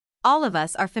All of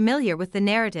us are familiar with the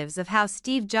narratives of how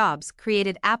Steve Jobs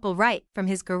created Apple right from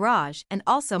his garage and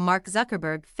also Mark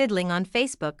Zuckerberg fiddling on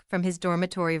Facebook from his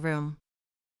dormitory room.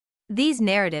 These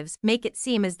narratives make it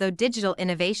seem as though digital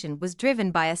innovation was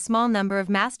driven by a small number of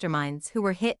masterminds who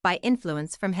were hit by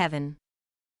influence from heaven.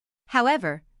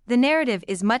 However, the narrative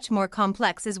is much more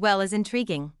complex as well as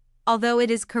intriguing, although it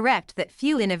is correct that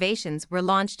few innovations were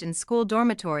launched in school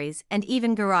dormitories and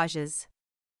even garages.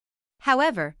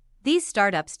 However, these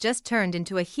startups just turned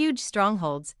into a huge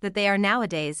strongholds that they are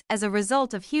nowadays as a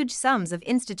result of huge sums of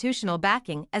institutional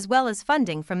backing as well as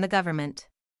funding from the government.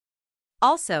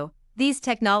 Also, these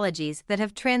technologies that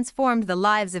have transformed the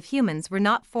lives of humans were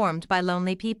not formed by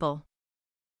lonely people.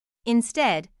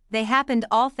 Instead, they happened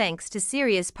all thanks to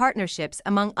serious partnerships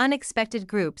among unexpected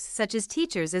groups such as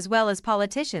teachers as well as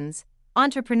politicians,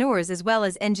 entrepreneurs as well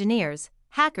as engineers,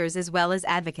 hackers as well as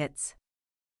advocates.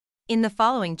 In the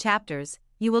following chapters,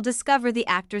 you will discover the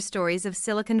actor stories of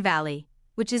Silicon Valley,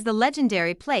 which is the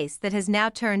legendary place that has now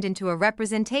turned into a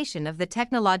representation of the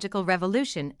technological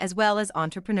revolution as well as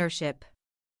entrepreneurship.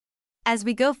 As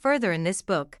we go further in this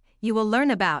book, you will learn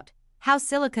about how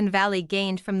Silicon Valley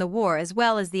gained from the war as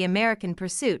well as the American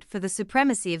pursuit for the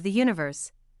supremacy of the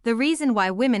universe, the reason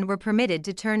why women were permitted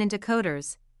to turn into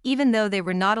coders, even though they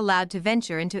were not allowed to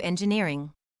venture into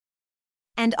engineering.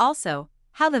 And also,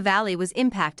 how the Valley was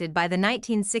impacted by the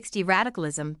 1960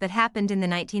 radicalism that happened in the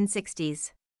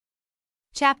 1960s.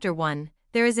 Chapter 1.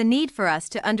 There is a need for us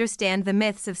to understand the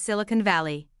myths of Silicon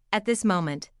Valley. At this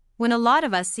moment, when a lot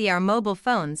of us see our mobile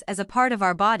phones as a part of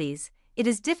our bodies, it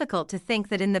is difficult to think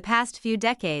that in the past few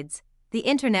decades, the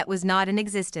internet was not in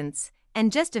existence,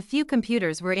 and just a few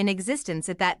computers were in existence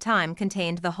at that time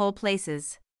contained the whole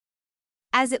places.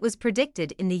 As it was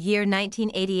predicted in the year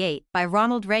 1988 by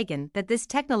Ronald Reagan that this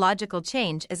technological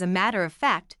change as a matter of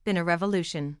fact been a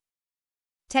revolution.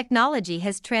 Technology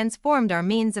has transformed our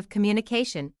means of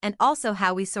communication and also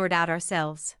how we sort out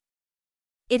ourselves.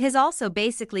 It has also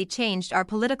basically changed our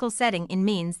political setting in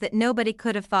means that nobody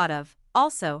could have thought of.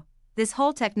 Also, this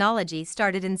whole technology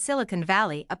started in Silicon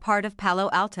Valley, a part of Palo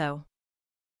Alto,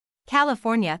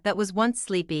 California that was once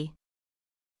sleepy.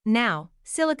 Now,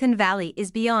 Silicon Valley is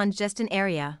beyond just an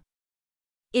area.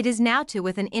 It is now too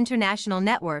with an international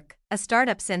network, a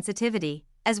startup sensitivity,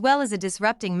 as well as a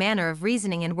disrupting manner of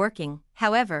reasoning and working.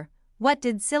 However, what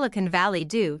did Silicon Valley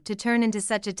do to turn into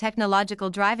such a technological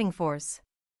driving force?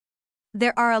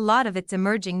 There are a lot of its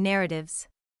emerging narratives.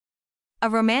 A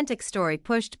romantic story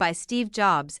pushed by Steve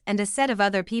Jobs and a set of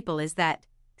other people is that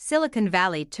Silicon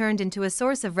Valley turned into a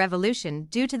source of revolution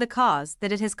due to the cause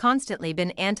that it has constantly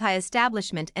been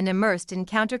anti-establishment and immersed in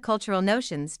countercultural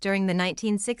notions during the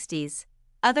 1960s.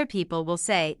 Other people will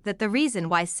say that the reason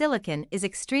why Silicon is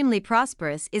extremely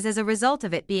prosperous is as a result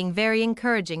of it being very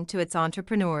encouraging to its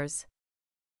entrepreneurs.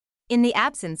 In the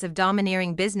absence of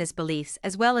domineering business beliefs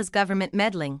as well as government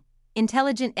meddling,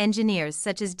 intelligent engineers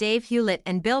such as Dave Hewlett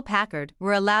and Bill Packard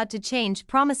were allowed to change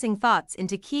promising thoughts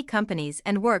into key companies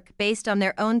and work based on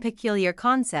their own peculiar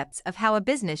concepts of how a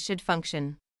business should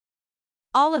function.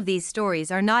 All of these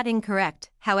stories are not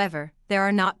incorrect, however, they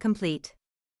are not complete.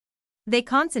 They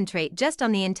concentrate just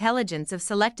on the intelligence of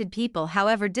selected people,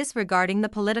 however disregarding the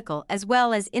political as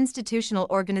well as institutional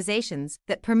organizations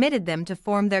that permitted them to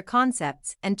form their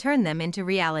concepts and turn them into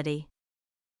reality.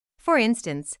 For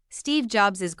instance, Steve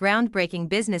Jobs' groundbreaking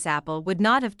business Apple would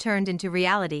not have turned into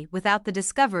reality without the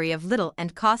discovery of little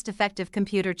and cost-effective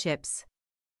computer chips.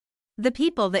 The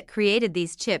people that created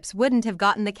these chips wouldn't have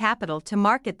gotten the capital to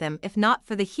market them if not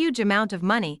for the huge amount of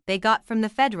money they got from the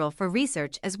federal for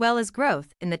research as well as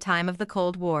growth in the time of the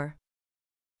Cold War.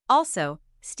 Also,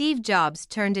 Steve Jobs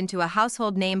turned into a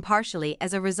household name partially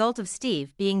as a result of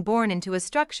Steve being born into a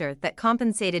structure that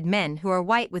compensated men who are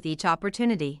white with each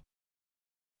opportunity,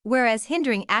 whereas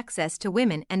hindering access to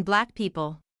women and black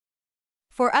people.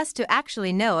 For us to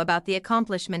actually know about the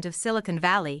accomplishment of Silicon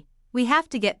Valley, we have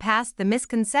to get past the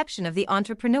misconception of the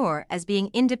entrepreneur as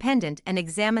being independent and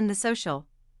examine the social,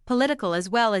 political as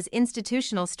well as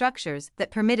institutional structures that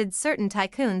permitted certain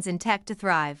tycoons in tech to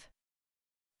thrive.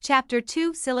 Chapter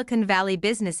 2: Silicon Valley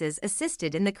businesses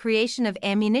assisted in the creation of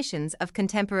ammunitions of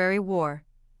contemporary war.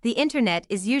 The internet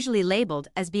is usually labeled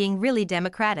as being really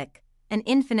democratic, an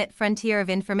infinite frontier of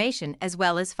information as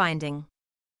well as finding.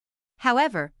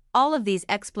 However, all of these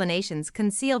explanations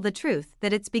conceal the truth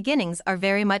that its beginnings are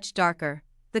very much darker.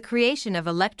 The creation of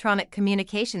electronic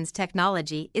communications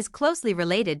technology is closely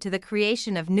related to the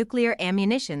creation of nuclear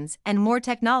ammunitions and more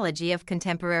technology of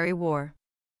contemporary war.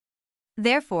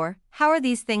 Therefore, how are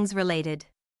these things related?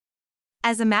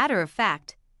 As a matter of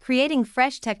fact, creating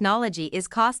fresh technology is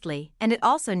costly and it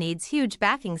also needs huge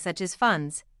backing such as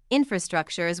funds,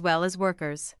 infrastructure as well as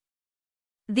workers.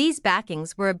 These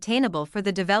backings were obtainable for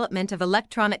the development of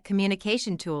electronic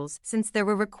communication tools since they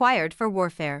were required for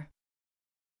warfare.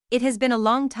 It has been a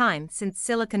long time since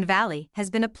Silicon Valley has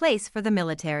been a place for the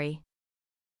military.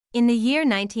 In the year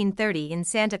 1930 in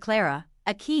Santa Clara,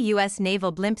 a key U.S.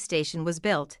 naval blimp station was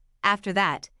built. After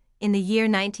that, in the year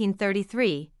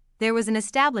 1933, there was an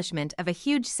establishment of a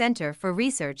huge center for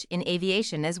research in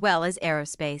aviation as well as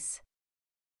aerospace.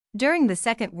 During the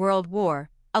Second World War,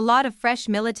 a lot of fresh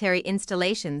military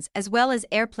installations as well as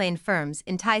airplane firms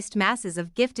enticed masses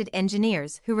of gifted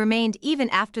engineers who remained even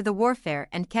after the warfare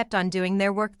and kept on doing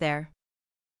their work there.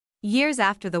 Years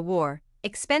after the war,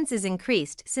 expenses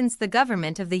increased since the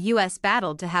government of the U.S.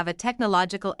 battled to have a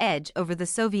technological edge over the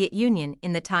Soviet Union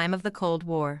in the time of the Cold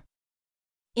War.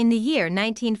 In the year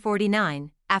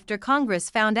 1949, after Congress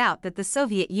found out that the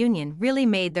Soviet Union really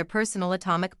made their personal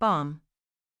atomic bomb,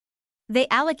 they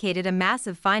allocated a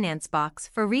massive finance box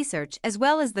for research as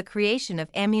well as the creation of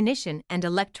ammunition and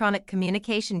electronic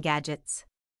communication gadgets.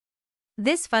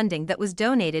 This funding that was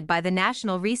donated by the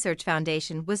National Research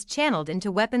Foundation was channeled into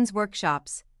weapons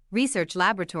workshops, research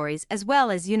laboratories as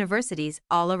well as universities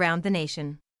all around the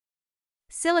nation.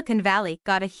 Silicon Valley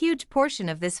got a huge portion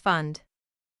of this fund.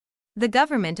 The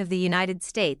government of the United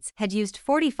States had used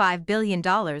 $45 billion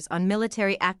on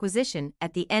military acquisition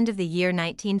at the end of the year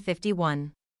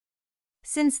 1951.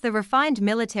 Since the refined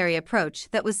military approach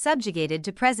that was subjugated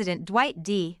to President Dwight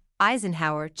D.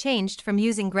 Eisenhower changed from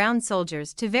using ground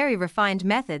soldiers to very refined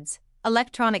methods,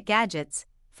 electronic gadgets,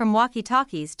 from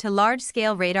walkie-talkies to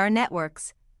large-scale radar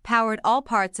networks, powered all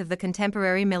parts of the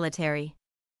contemporary military.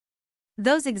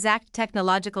 Those exact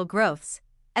technological growths,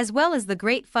 as well as the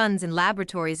great funds in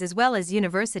laboratories as well as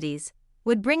universities,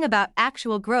 would bring about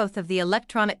actual growth of the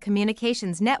electronic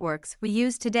communications networks we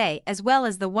use today as well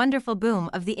as the wonderful boom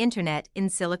of the Internet in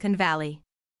Silicon Valley.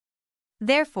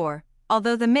 Therefore,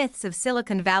 although the myths of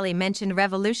Silicon Valley mention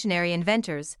revolutionary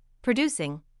inventors,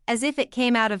 producing, as if it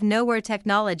came out of nowhere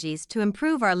technologies to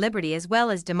improve our liberty as well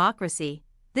as democracy,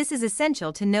 this is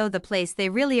essential to know the place they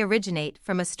really originate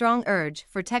from a strong urge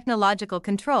for technological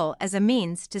control as a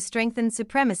means to strengthen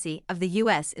supremacy of the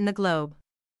U.S. in the globe.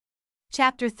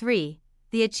 Chapter 3.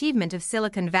 The achievement of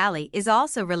Silicon Valley is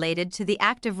also related to the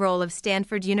active role of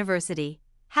Stanford University.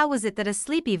 How was it that a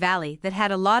sleepy valley that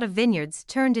had a lot of vineyards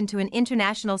turned into an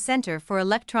international center for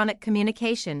electronic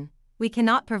communication? We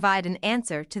cannot provide an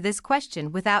answer to this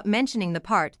question without mentioning the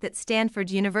part that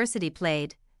Stanford University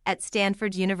played. At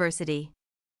Stanford University,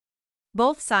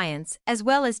 both science as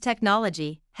well as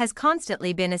technology has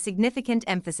constantly been a significant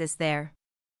emphasis there.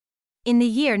 In the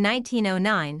year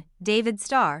 1909, David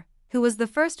Starr, who was the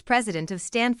first president of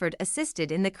Stanford,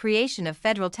 assisted in the creation of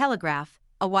Federal Telegraph,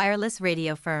 a wireless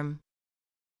radio firm.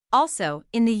 Also,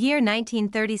 in the year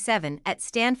 1937 at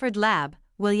Stanford Lab,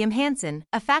 William Hansen,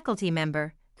 a faculty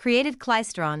member, created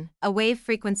Klystron, a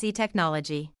wave-frequency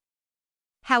technology.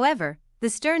 However, the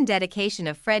stern dedication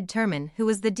of Fred Terman, who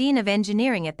was the dean of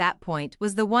engineering at that point,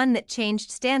 was the one that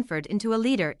changed Stanford into a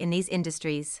leader in these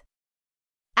industries.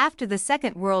 After the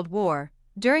Second World War,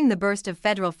 during the burst of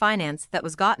federal finance that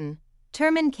was gotten,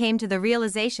 Terman came to the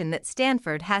realization that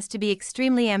Stanford has to be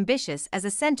extremely ambitious as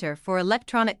a center for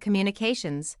electronic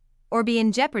communications, or be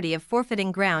in jeopardy of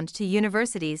forfeiting ground to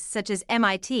universities such as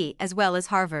MIT as well as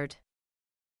Harvard.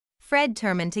 Fred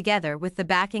Terman, together with the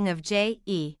backing of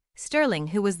J.E. Sterling,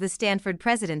 who was the Stanford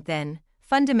president then,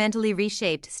 fundamentally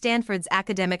reshaped Stanford's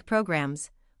academic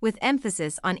programs, with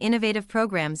emphasis on innovative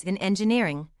programs in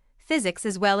engineering, physics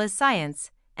as well as science,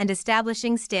 and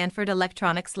establishing Stanford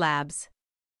Electronics Labs.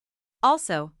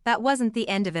 Also, that wasn't the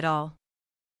end of it all.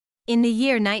 In the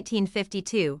year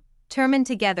 1952, Terman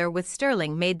together with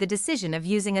Sterling made the decision of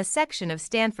using a section of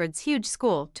Stanford's huge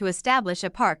school to establish a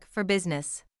park for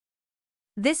business.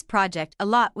 This project a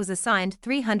lot was assigned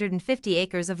 350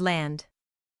 acres of land.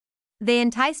 They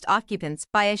enticed occupants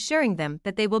by assuring them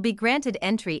that they will be granted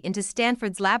entry into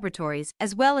Stanford's laboratories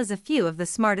as well as a few of the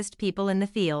smartest people in the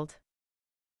field.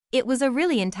 It was a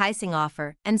really enticing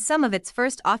offer, and some of its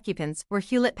first occupants were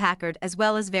Hewlett-Packard as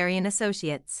well as Varian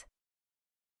Associates,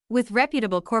 with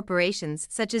reputable corporations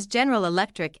such as General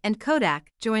Electric and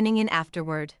Kodak joining in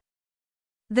afterward.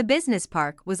 The business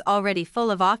park was already full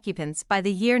of occupants by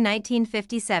the year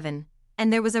 1957,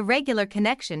 and there was a regular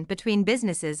connection between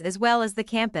businesses as well as the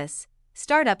campus.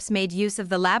 Startups made use of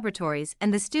the laboratories,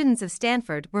 and the students of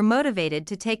Stanford were motivated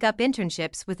to take up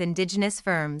internships with indigenous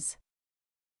firms.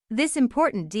 This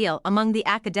important deal among the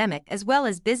academic as well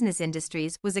as business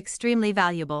industries was extremely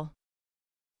valuable.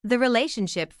 The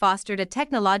relationship fostered a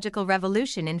technological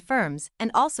revolution in firms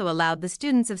and also allowed the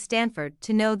students of Stanford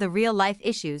to know the real-life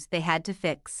issues they had to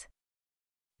fix.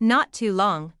 Not too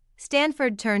long,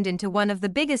 Stanford turned into one of the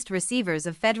biggest receivers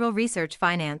of federal research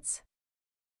finance.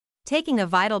 Taking a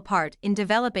vital part in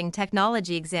developing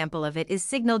technology. Example of it is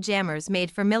signal jammers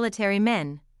made for military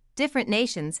men. Different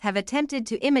nations have attempted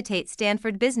to imitate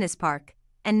Stanford Business Park,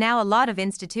 and now a lot of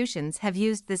institutions have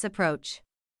used this approach.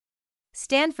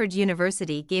 Stanford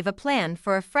University gave a plan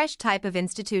for a fresh type of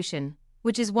institution,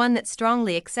 which is one that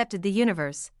strongly accepted the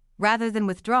universe, rather than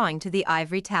withdrawing to the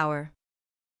ivory tower.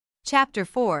 Chapter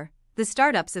 4: The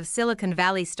Startups of Silicon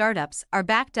Valley. Startups are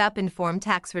backed up in form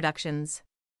tax reductions.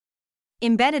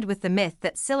 Embedded with the myth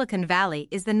that Silicon Valley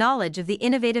is the knowledge of the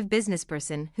innovative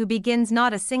businessperson who begins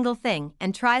not a single thing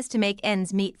and tries to make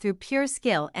ends meet through pure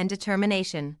skill and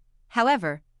determination.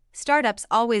 However, startups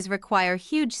always require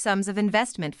huge sums of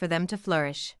investment for them to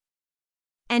flourish.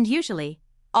 And usually,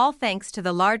 all thanks to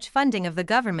the large funding of the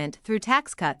government through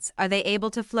tax cuts are they able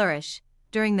to flourish.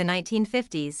 During the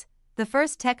 1950s, the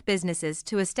first tech businesses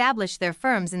to establish their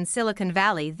firms in Silicon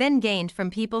Valley then gained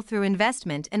from people through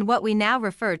investment and what we now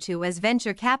refer to as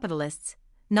venture capitalists,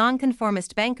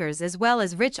 nonconformist bankers as well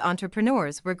as rich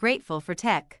entrepreneurs were grateful for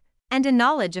tech and a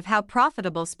knowledge of how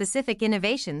profitable specific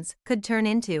innovations could turn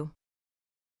into.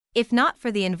 If not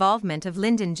for the involvement of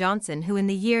Lyndon Johnson, who in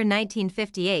the year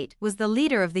 1958 was the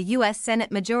leader of the U.S.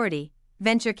 Senate majority,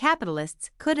 venture capitalists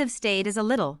could have stayed as a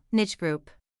little niche group.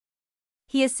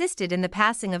 He assisted in the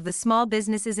passing of the Small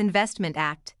Businesses Investment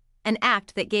Act, an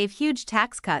act that gave huge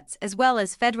tax cuts as well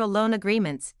as federal loan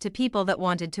agreements to people that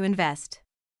wanted to invest.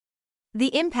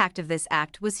 The impact of this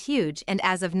act was huge, and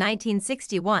as of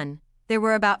 1961, there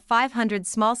were about 500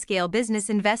 small-scale business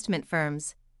investment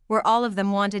firms, where all of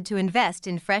them wanted to invest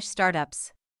in fresh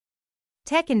startups.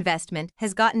 Tech investment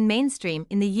has gotten mainstream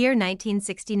in the year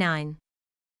 1969.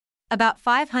 About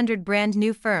 500 brand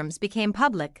new firms became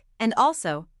public, and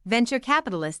also, venture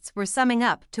capitalists were summing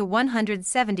up to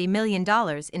 $170 million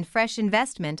in fresh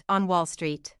investment on Wall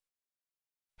Street.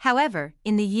 However,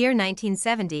 in the year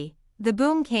 1970, the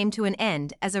boom came to an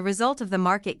end as a result of the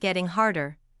market getting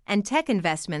harder, and tech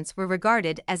investments were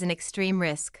regarded as an extreme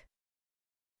risk.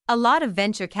 A lot of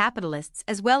venture capitalists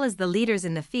as well as the leaders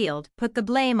in the field put the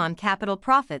blame on capital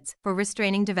profits for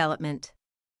restraining development.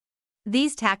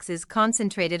 These taxes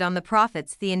concentrated on the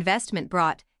profits the investment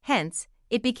brought, hence,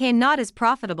 it became not as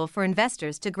profitable for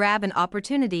investors to grab an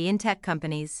opportunity in tech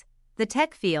companies. The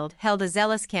tech field held a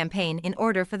zealous campaign in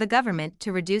order for the government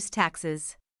to reduce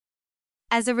taxes.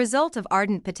 As a result of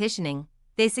ardent petitioning,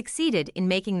 they succeeded in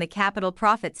making the capital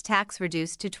profits tax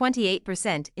reduced to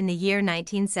 28% in the year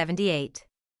 1978.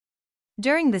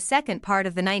 During the second part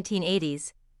of the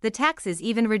 1980s, the taxes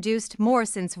even reduced more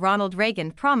since Ronald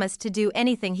Reagan promised to do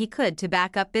anything he could to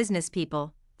back up business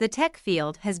people. The tech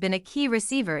field has been a key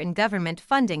receiver in government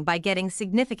funding by getting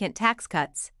significant tax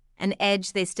cuts, an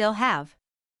edge they still have.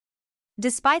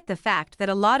 Despite the fact that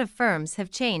a lot of firms have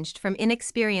changed from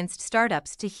inexperienced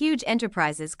startups to huge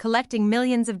enterprises collecting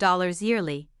millions of dollars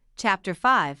yearly. Chapter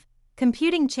 5: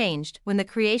 Computing changed when the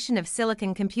creation of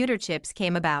silicon computer chips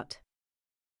came about.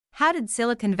 How did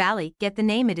Silicon Valley get the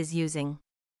name it is using?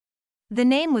 The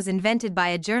name was invented by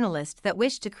a journalist that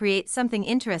wished to create something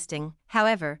interesting.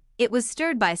 However, it was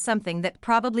stirred by something that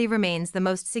probably remains the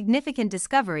most significant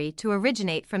discovery to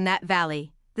originate from that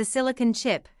valley, the silicon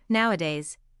chip.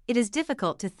 Nowadays, it is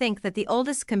difficult to think that the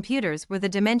oldest computers were the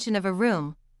dimension of a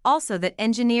room, also that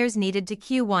engineers needed to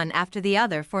queue one after the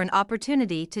other for an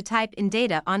opportunity to type in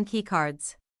data on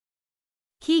keycards.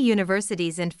 Key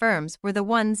universities and firms were the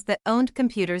ones that owned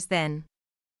computers then.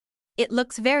 It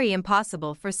looks very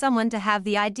impossible for someone to have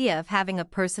the idea of having a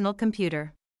personal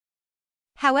computer.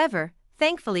 However,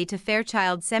 thankfully to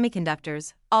Fairchild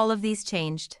Semiconductors, all of these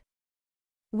changed.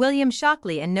 William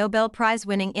Shockley, a Nobel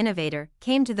Prize-winning innovator,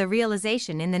 came to the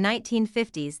realization in the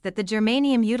 1950s that the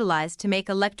germanium utilized to make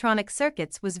electronic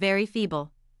circuits was very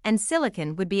feeble, and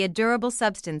silicon would be a durable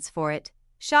substance for it.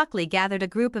 Shockley gathered a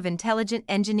group of intelligent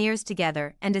engineers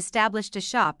together and established a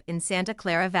shop in Santa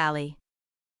Clara Valley.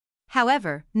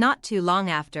 However, not too long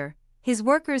after, his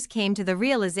workers came to the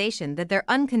realization that their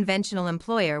unconventional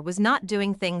employer was not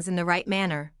doing things in the right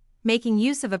manner, making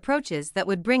use of approaches that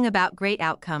would bring about great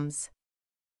outcomes.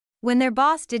 When their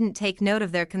boss didn't take note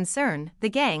of their concern, the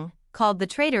gang, called the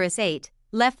Traitorous Eight,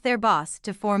 left their boss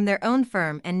to form their own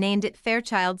firm and named it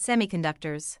Fairchild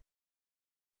Semiconductors.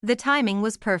 The timing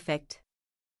was perfect.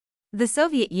 The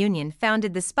Soviet Union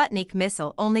founded the Sputnik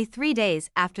missile only 3 days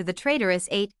after the Traitorous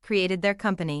Eight created their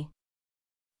company.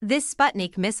 This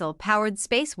Sputnik missile powered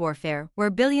space warfare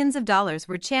where billions of dollars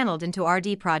were channeled into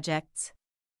R&D projects.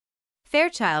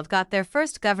 Fairchild got their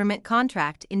first government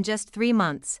contract in just 3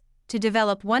 months to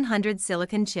develop 100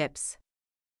 silicon chips.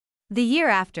 The year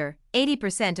after,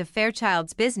 80% of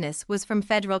Fairchild's business was from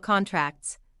federal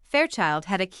contracts. Fairchild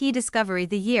had a key discovery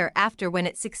the year after when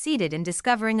it succeeded in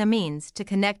discovering a means to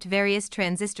connect various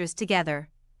transistors together,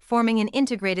 forming an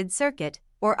integrated circuit,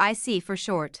 or IC for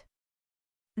short.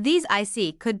 These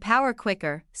IC could power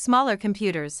quicker, smaller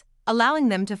computers, allowing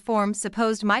them to form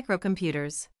supposed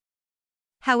microcomputers.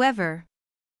 However,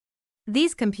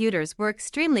 these computers were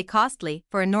extremely costly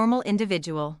for a normal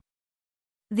individual.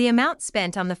 The amount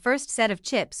spent on the first set of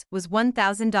chips was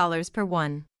 $1,000 per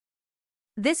one.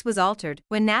 This was altered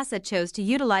when NASA chose to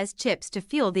utilize chips to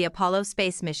fuel the Apollo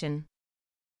space mission.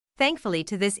 Thankfully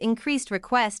to this increased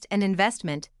request and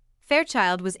investment,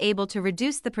 Fairchild was able to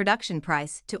reduce the production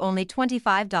price to only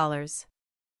 $25.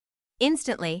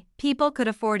 Instantly, people could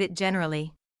afford it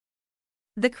generally.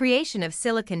 The creation of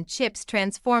silicon chips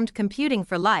transformed computing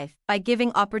for life by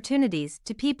giving opportunities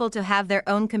to people to have their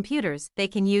own computers they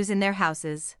can use in their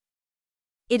houses.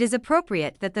 It is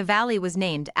appropriate that the valley was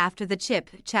named after the chip.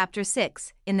 Chapter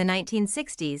 6. In the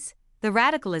 1960s, the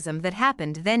radicalism that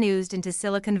happened then oozed into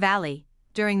Silicon Valley.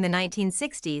 During the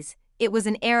 1960s, it was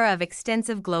an era of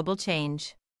extensive global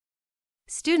change.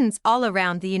 Students all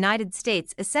around the United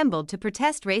States assembled to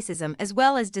protest racism as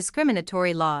well as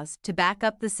discriminatory laws to back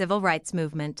up the civil rights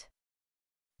movement.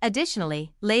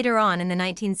 Additionally, later on in the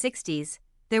 1960s,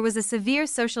 there was a severe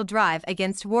social drive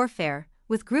against warfare,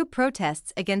 with group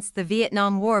protests against the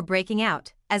Vietnam War breaking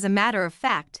out. As a matter of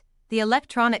fact, the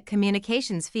electronic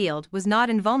communications field was not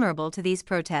invulnerable to these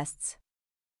protests.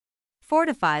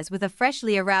 Fortified with a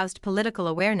freshly aroused political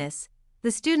awareness,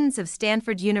 the students of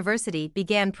Stanford University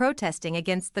began protesting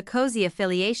against the cozy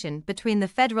affiliation between the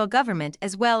federal government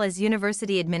as well as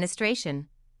university administration,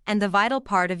 and the vital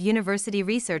part of university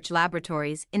research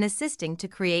laboratories in assisting to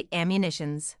create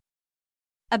ammunitions.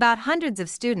 About hundreds of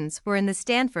students were in the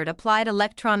Stanford Applied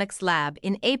Electronics Lab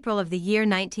in April of the year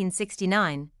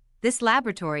 1969. This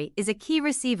laboratory is a key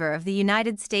receiver of the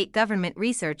United States government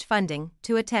research funding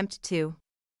to attempt to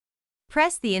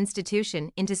press the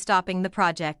institution into stopping the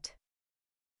project.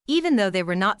 Even though they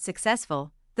were not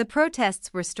successful, the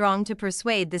protests were strong to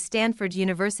persuade the Stanford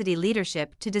University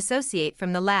leadership to dissociate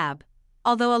from the lab,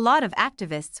 although a lot of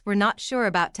activists were not sure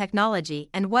about technology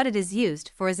and what it is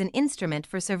used for as an instrument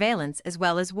for surveillance as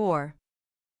well as war.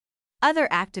 Other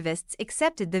activists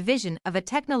accepted the vision of a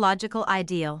technological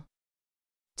ideal.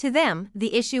 To them,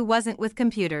 the issue wasn't with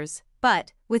computers,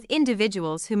 but with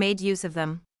individuals who made use of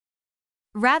them.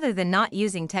 Rather than not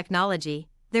using technology,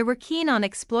 they were keen on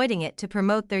exploiting it to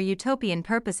promote their utopian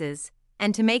purposes,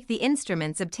 and to make the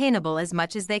instruments obtainable as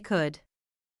much as they could.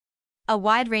 A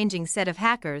wide-ranging set of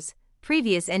hackers,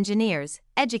 previous engineers,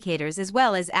 educators as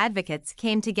well as advocates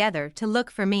came together to look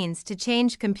for means to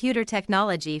change computer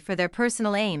technology for their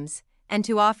personal aims, and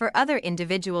to offer other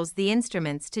individuals the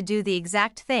instruments to do the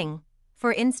exact thing.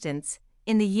 For instance,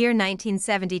 in the year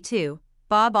 1972,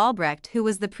 Bob Albrecht, who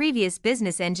was the previous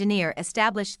business engineer,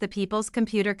 established the People's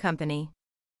Computer Company.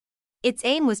 Its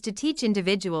aim was to teach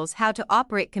individuals how to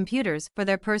operate computers for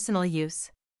their personal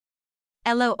use.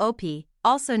 LOOP,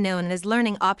 also known as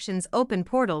Learning Options Open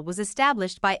Portal, was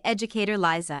established by educator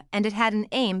Liza, and it had an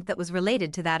aim that was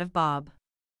related to that of Bob.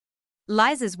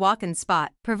 Liza's Walk-in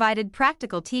Spot provided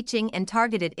practical teaching and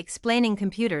targeted explaining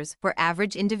computers for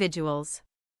average individuals.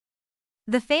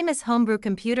 The famous Homebrew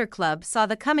Computer Club saw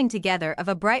the coming together of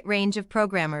a bright range of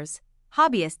programmers,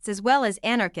 hobbyists as well as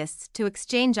anarchists to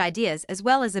exchange ideas as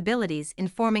well as abilities in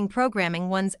forming programming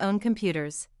one's own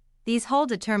computers. These whole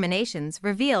determinations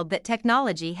revealed that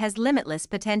technology has limitless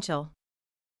potential.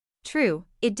 True,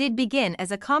 it did begin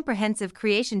as a comprehensive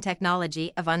creation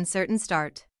technology of uncertain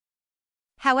start.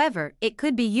 However, it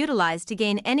could be utilized to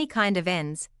gain any kind of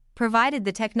ends, provided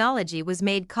the technology was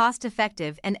made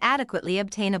cost-effective and adequately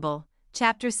obtainable.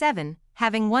 Chapter 7.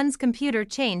 Having one's computer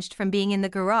changed from being in the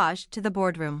garage to the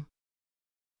boardroom.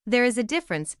 There is a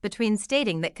difference between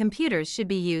stating that computers should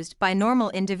be used by normal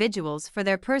individuals for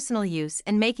their personal use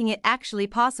and making it actually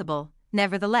possible.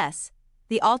 Nevertheless,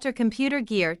 the altar computer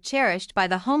gear cherished by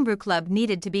the Homebrew Club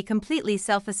needed to be completely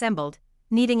self-assembled,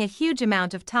 needing a huge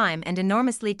amount of time and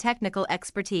enormously technical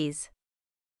expertise.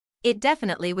 It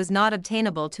definitely was not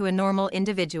obtainable to a normal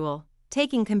individual.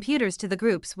 Taking computers to the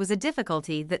groups was a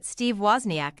difficulty that Steve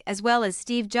Wozniak as well as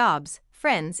Steve Jobs,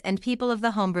 friends and people of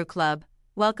the Homebrew Club,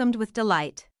 welcomed with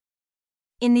delight.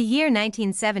 In the year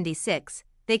 1976,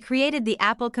 they created the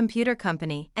Apple Computer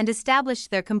Company and established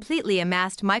their completely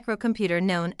amassed microcomputer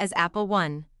known as Apple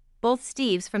I. Both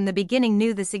Steves from the beginning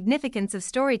knew the significance of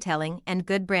storytelling and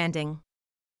good branding.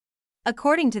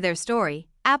 According to their story,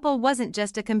 Apple wasn't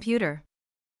just a computer.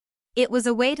 It was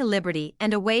a way to liberty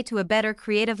and a way to a better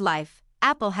creative life.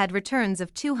 Apple had returns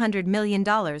of $200 million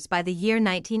by the year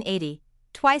 1980,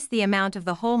 twice the amount of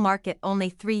the whole market only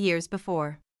 3 years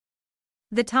before.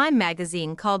 The Time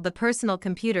magazine called the personal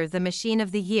computer the machine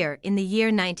of the year in the year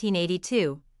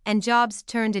 1982, and Jobs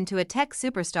turned into a tech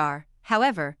superstar.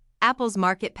 However, Apple's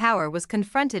market power was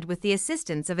confronted with the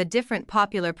assistance of a different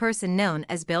popular person known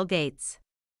as Bill Gates.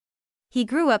 He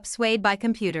grew up swayed by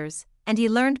computers, and he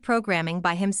learned programming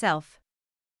by himself.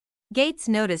 Gates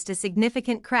noticed a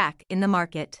significant crack in the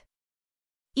market.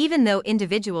 Even though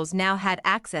individuals now had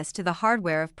access to the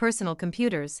hardware of personal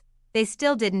computers, they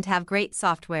still didn't have great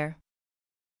software.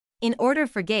 In order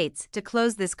for Gates to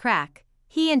close this crack,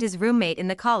 he and his roommate in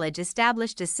the college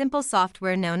established a simple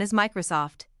software known as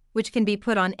Microsoft, which can be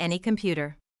put on any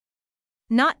computer.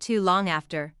 Not too long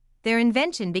after, their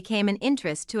invention became an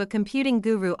interest to a computing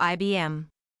guru, IBM.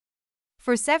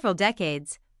 For several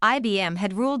decades, IBM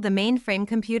had ruled the mainframe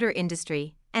computer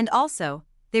industry, and also,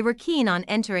 they were keen on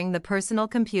entering the personal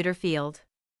computer field.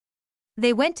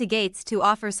 They went to Gates to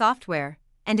offer software,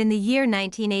 and in the year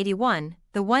 1981,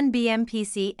 the 1BM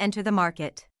PC entered the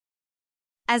market.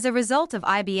 As a result of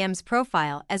IBM's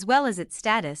profile as well as its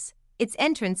status, its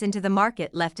entrance into the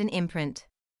market left an imprint.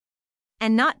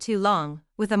 And not too long,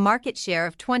 with a market share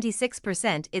of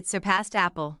 26%, it surpassed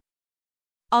Apple.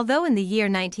 Although in the year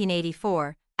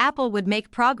 1984, Apple would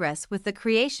make progress with the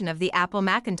creation of the Apple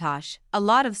Macintosh, a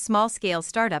lot of small-scale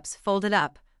startups folded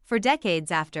up. For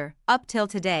decades after, up till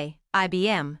today,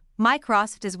 IBM,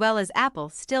 Microsoft as well as Apple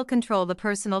still control the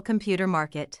personal computer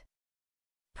market.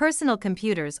 Personal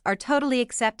computers are totally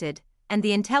accepted, and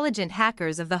the intelligent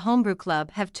hackers of the Homebrew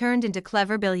Club have turned into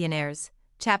clever billionaires.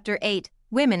 Chapter 8: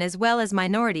 Women as well as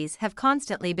minorities have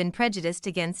constantly been prejudiced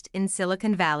against in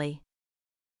Silicon Valley.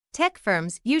 Tech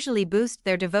firms usually boost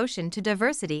their devotion to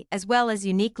diversity as well as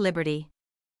unique liberty.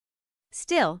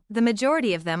 Still, the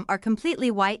majority of them are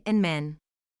completely white and men.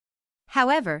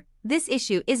 However, this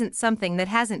issue isn't something that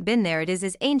hasn't been there, it is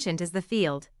as ancient as the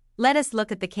field. Let us look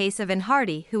at the case of Anne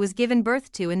Hardy, who was given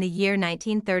birth to in the year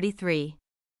 1933.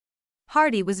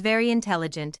 Hardy was very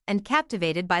intelligent and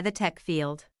captivated by the tech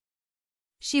field.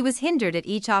 She was hindered at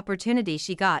each opportunity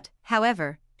she got,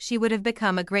 however, she would have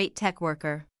become a great tech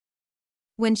worker.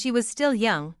 When she was still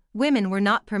young, women were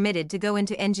not permitted to go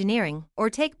into engineering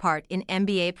or take part in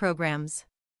MBA programs.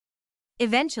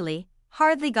 Eventually,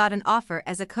 Hardy got an offer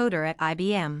as a coder at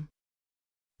IBM.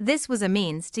 This was a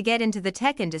means to get into the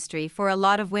tech industry for a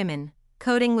lot of women.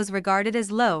 Coding was regarded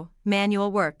as low,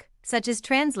 manual work, such as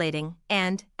translating,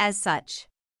 and, as such,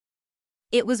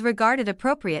 it was regarded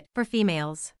appropriate for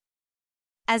females.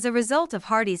 As a result of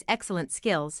Hardy's excellent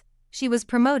skills, she was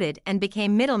promoted and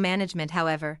became middle management.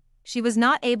 However, she was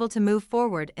not able to move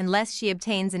forward unless she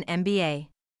obtains an MBA.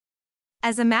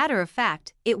 As a matter of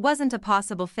fact, it wasn't a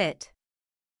possible fit.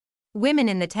 Women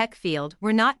in the tech field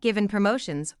were not given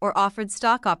promotions or offered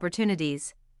stock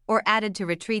opportunities, or added to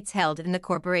retreats held in the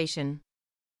corporation.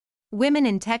 Women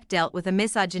in tech dealt with a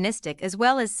misogynistic as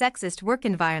well as sexist work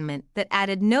environment that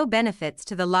added no benefits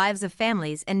to the lives of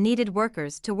families and needed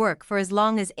workers to work for as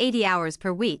long as 80 hours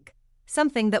per week,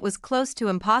 something that was close to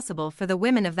impossible for the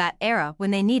women of that era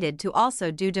when they needed to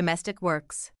also do domestic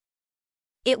works.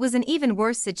 It was an even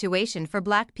worse situation for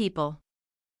black people.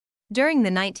 During the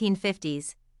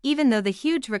 1950s, even though the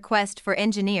huge request for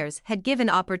engineers had given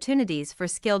opportunities for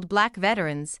skilled black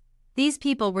veterans, these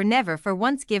people were never for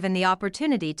once given the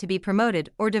opportunity to be promoted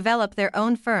or develop their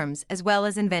own firms as well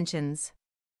as inventions.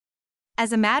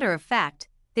 As a matter of fact,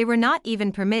 they were not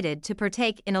even permitted to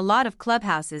partake in a lot of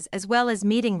clubhouses as well as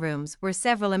meeting rooms where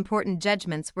several important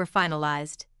judgments were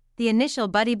finalized. The initial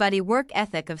buddy-buddy work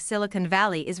ethic of Silicon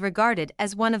Valley is regarded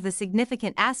as one of the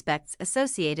significant aspects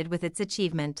associated with its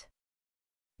achievement.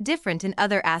 Different in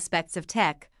other aspects of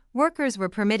tech, workers were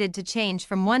permitted to change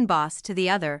from one boss to the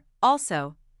other.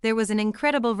 Also, there was an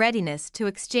incredible readiness to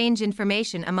exchange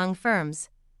information among firms,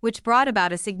 which brought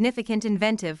about a significant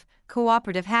inventive,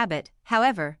 cooperative habit.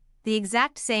 However, the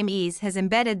exact same ease has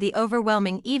embedded the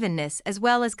overwhelming evenness as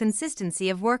well as consistency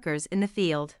of workers in the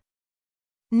field.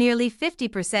 Nearly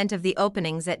 50% of the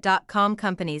openings at .com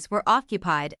companies were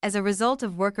occupied as a result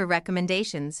of worker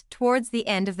recommendations towards the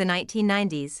end of the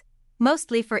 1990s,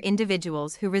 mostly for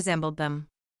individuals who resembled them.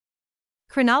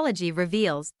 Chronology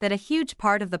reveals that a huge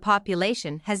part of the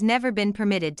population has never been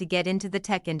permitted to get into the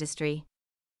tech industry.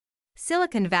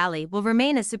 Silicon Valley will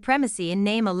remain a supremacy in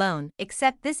name alone,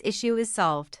 except this issue is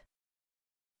solved.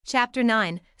 Chapter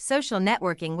 9: Social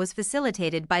networking was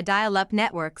facilitated by dial-up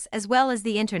networks as well as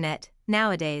the Internet.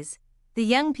 Nowadays, the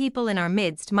young people in our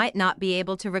midst might not be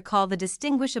able to recall the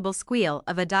distinguishable squeal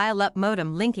of a dial-up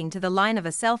modem linking to the line of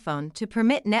a cell phone to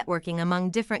permit networking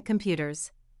among different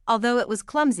computers. although it was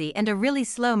clumsy and a really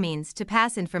slow means to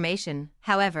pass information.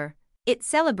 However, it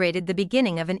celebrated the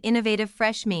beginning of an innovative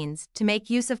fresh means to make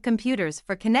use of computers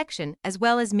for connection as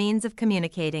well as means of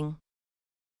communicating.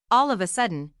 All of a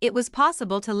sudden, it was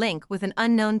possible to link with an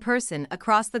unknown person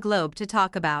across the globe to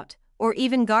talk about, or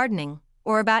even gardening,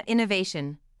 or about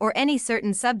innovation, or any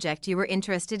certain subject you were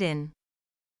interested in.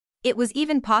 It was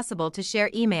even possible to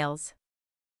share emails.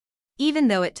 Even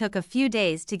though it took a few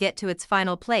days to get to its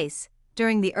final place,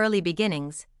 during the early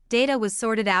beginnings, data was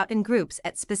sorted out in groups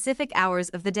at specific hours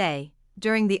of the day.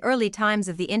 During the early times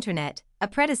of the Internet, a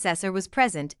predecessor was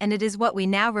present, and it is what we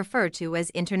now refer to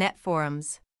as Internet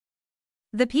forums.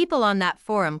 The people on that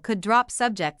forum could drop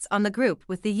subjects on the group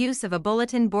with the use of a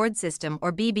bulletin board system,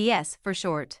 or BBS for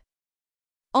short.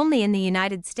 Only in the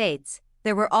United States,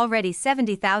 there were already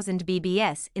 70,000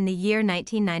 BBS in the year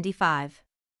 1995.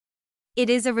 It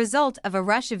is a result of a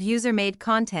rush of user-made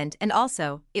content, and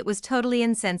also, it was totally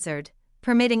uncensored,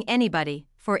 permitting anybody,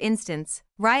 for instance,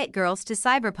 riot girls to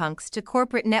cyberpunks to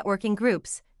corporate networking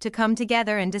groups, to come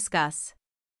together and discuss.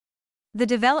 The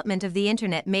development of the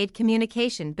Internet made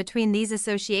communication between these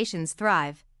associations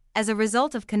thrive. As a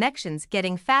result of connections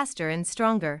getting faster and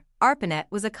stronger, ARPANET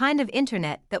was a kind of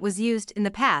Internet that was used in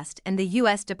the past, and the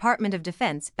U.S. Department of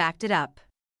Defense backed it up.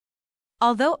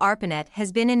 Although ARPANET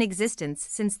has been in existence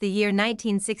since the year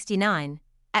 1969,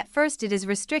 at first it is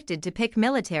restricted to pick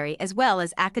military as well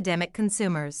as academic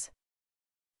consumers.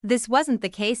 This wasn't the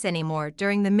case anymore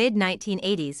during the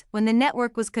mid-1980s, when the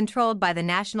network was controlled by the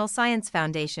National Science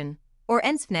Foundation, or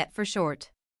NSFNet for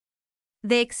short.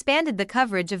 They expanded the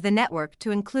coverage of the network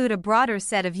to include a broader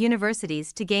set of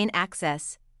universities to gain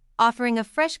access, offering a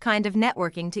fresh kind of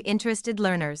networking to interested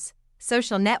learners.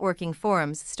 Social networking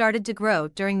forums started to grow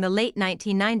during the late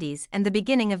 1990s and the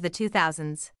beginning of the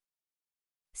 2000s.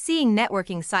 Seeing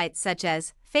networking sites such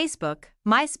as Facebook,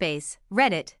 MySpace,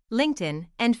 Reddit, LinkedIn,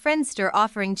 and Friendster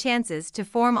offering chances to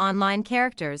form online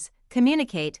characters,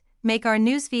 communicate, make our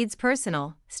newsfeeds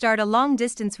personal, start a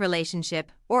long-distance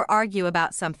relationship, or argue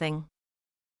about something.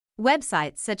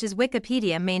 Websites such as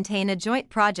Wikipedia maintain a joint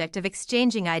project of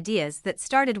exchanging ideas that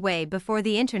started way before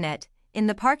the Internet, in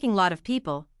the parking lot of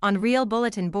people, on real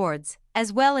bulletin boards,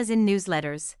 as well as in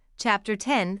newsletters. Chapter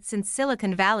 10. Since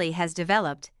Silicon Valley has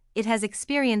developed, it has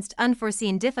experienced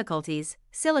unforeseen difficulties.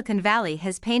 Silicon Valley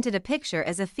has painted a picture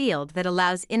as a field that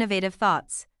allows innovative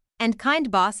thoughts and kind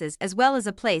bosses, as well as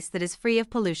a place that is free of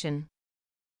pollution.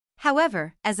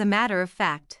 However, as a matter of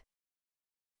fact,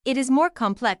 it is more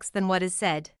complex than what is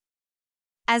said.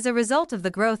 As a result of the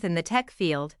growth in the tech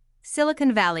field,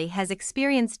 Silicon Valley has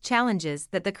experienced challenges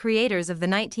that the creators of the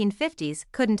 1950s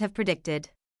couldn't have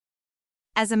predicted.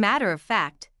 As a matter of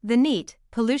fact, the neat,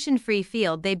 pollution-free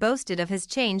field they boasted of has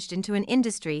changed into an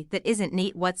industry that isn't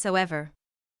neat whatsoever.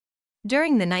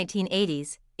 During the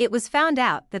 1980s, it was found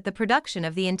out that the production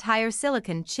of the entire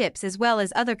silicon chips as well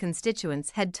as other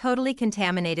constituents had totally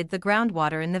contaminated the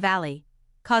groundwater in the valley,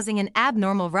 causing an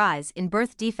abnormal rise in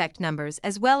birth defect numbers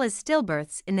as well as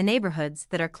stillbirths in the neighborhoods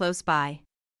that are close by.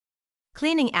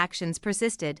 Cleaning actions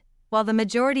persisted, while the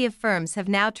majority of firms have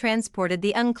now transported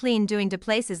the unclean doing to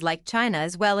places like China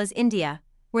as well as India,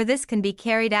 where this can be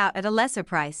carried out at a lesser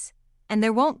price, and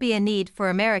there won't be a need for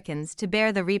Americans to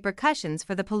bear the repercussions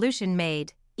for the pollution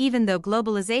made, even though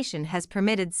globalization has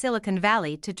permitted Silicon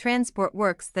Valley to transport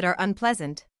works that are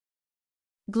unpleasant.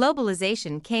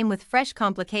 Globalization came with fresh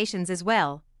complications as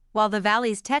well. While the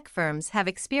Valley's tech firms have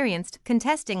experienced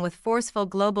contesting with forceful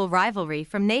global rivalry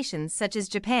from nations such as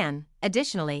Japan,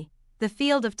 additionally, the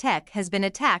field of tech has been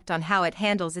attacked on how it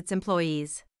handles its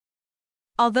employees.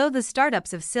 Although the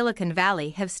startups of Silicon Valley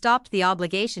have stopped the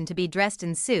obligation to be dressed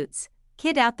in suits,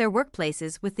 kit out their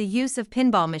workplaces with the use of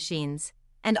pinball machines,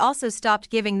 and also stopped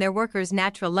giving their workers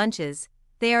natural lunches,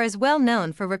 they are as well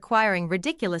known for requiring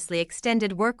ridiculously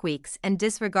extended work weeks and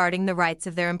disregarding the rights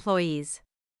of their employees.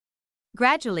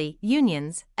 Gradually,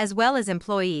 unions, as well as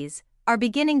employees, are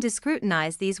beginning to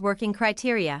scrutinize these working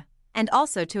criteria, and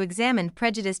also to examine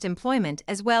prejudiced employment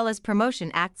as well as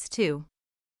promotion acts too.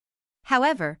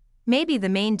 However, maybe the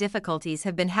main difficulties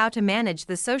have been how to manage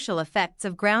the social effects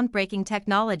of groundbreaking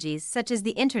technologies such as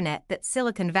the Internet that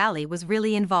Silicon Valley was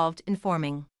really involved in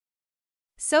forming.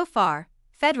 So far,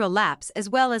 federal lapse as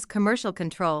well as commercial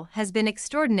control has been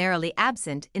extraordinarily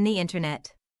absent in the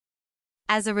Internet.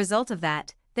 As a result of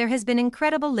that, there has been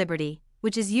incredible liberty,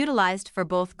 which is utilized for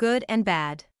both good and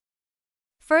bad.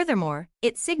 Furthermore,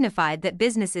 it signified that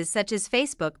businesses such as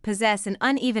Facebook possess an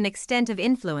uneven extent of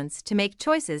influence to make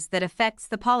choices that affects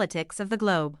the politics of the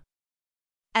globe.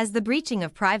 As the breaching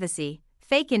of privacy,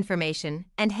 fake information,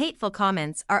 and hateful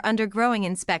comments are under growing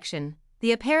inspection,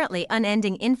 the apparently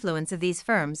unending influence of these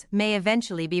firms may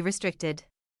eventually be restricted.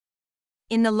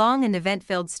 In the long and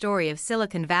event-filled story of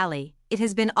Silicon Valley, it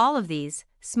has been all of these: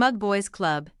 smug boys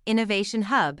club, innovation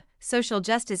hub, social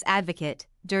justice advocate,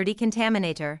 dirty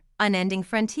contaminator, unending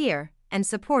frontier, and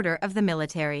supporter of the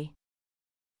military.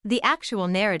 The actual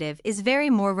narrative is very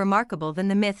more remarkable than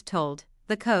the myth told.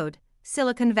 The Code,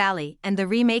 Silicon Valley, and the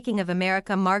Remaking of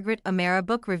America. Margaret O'Mara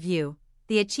Book Review.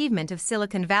 The achievement of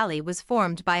Silicon Valley was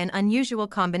formed by an unusual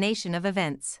combination of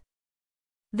events.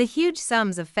 The huge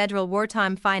sums of federal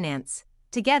wartime finance,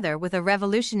 together with a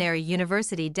revolutionary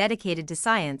university dedicated to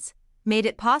science, made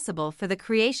it possible for the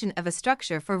creation of a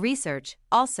structure for research.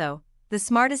 Also, the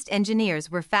smartest engineers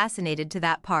were fascinated to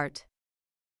that part.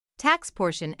 Tax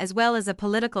portion as well as a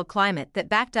political climate that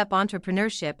backed up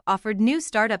entrepreneurship offered new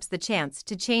startups the chance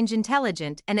to change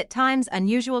intelligent and at times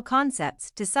unusual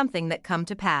concepts to something that come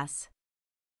to pass.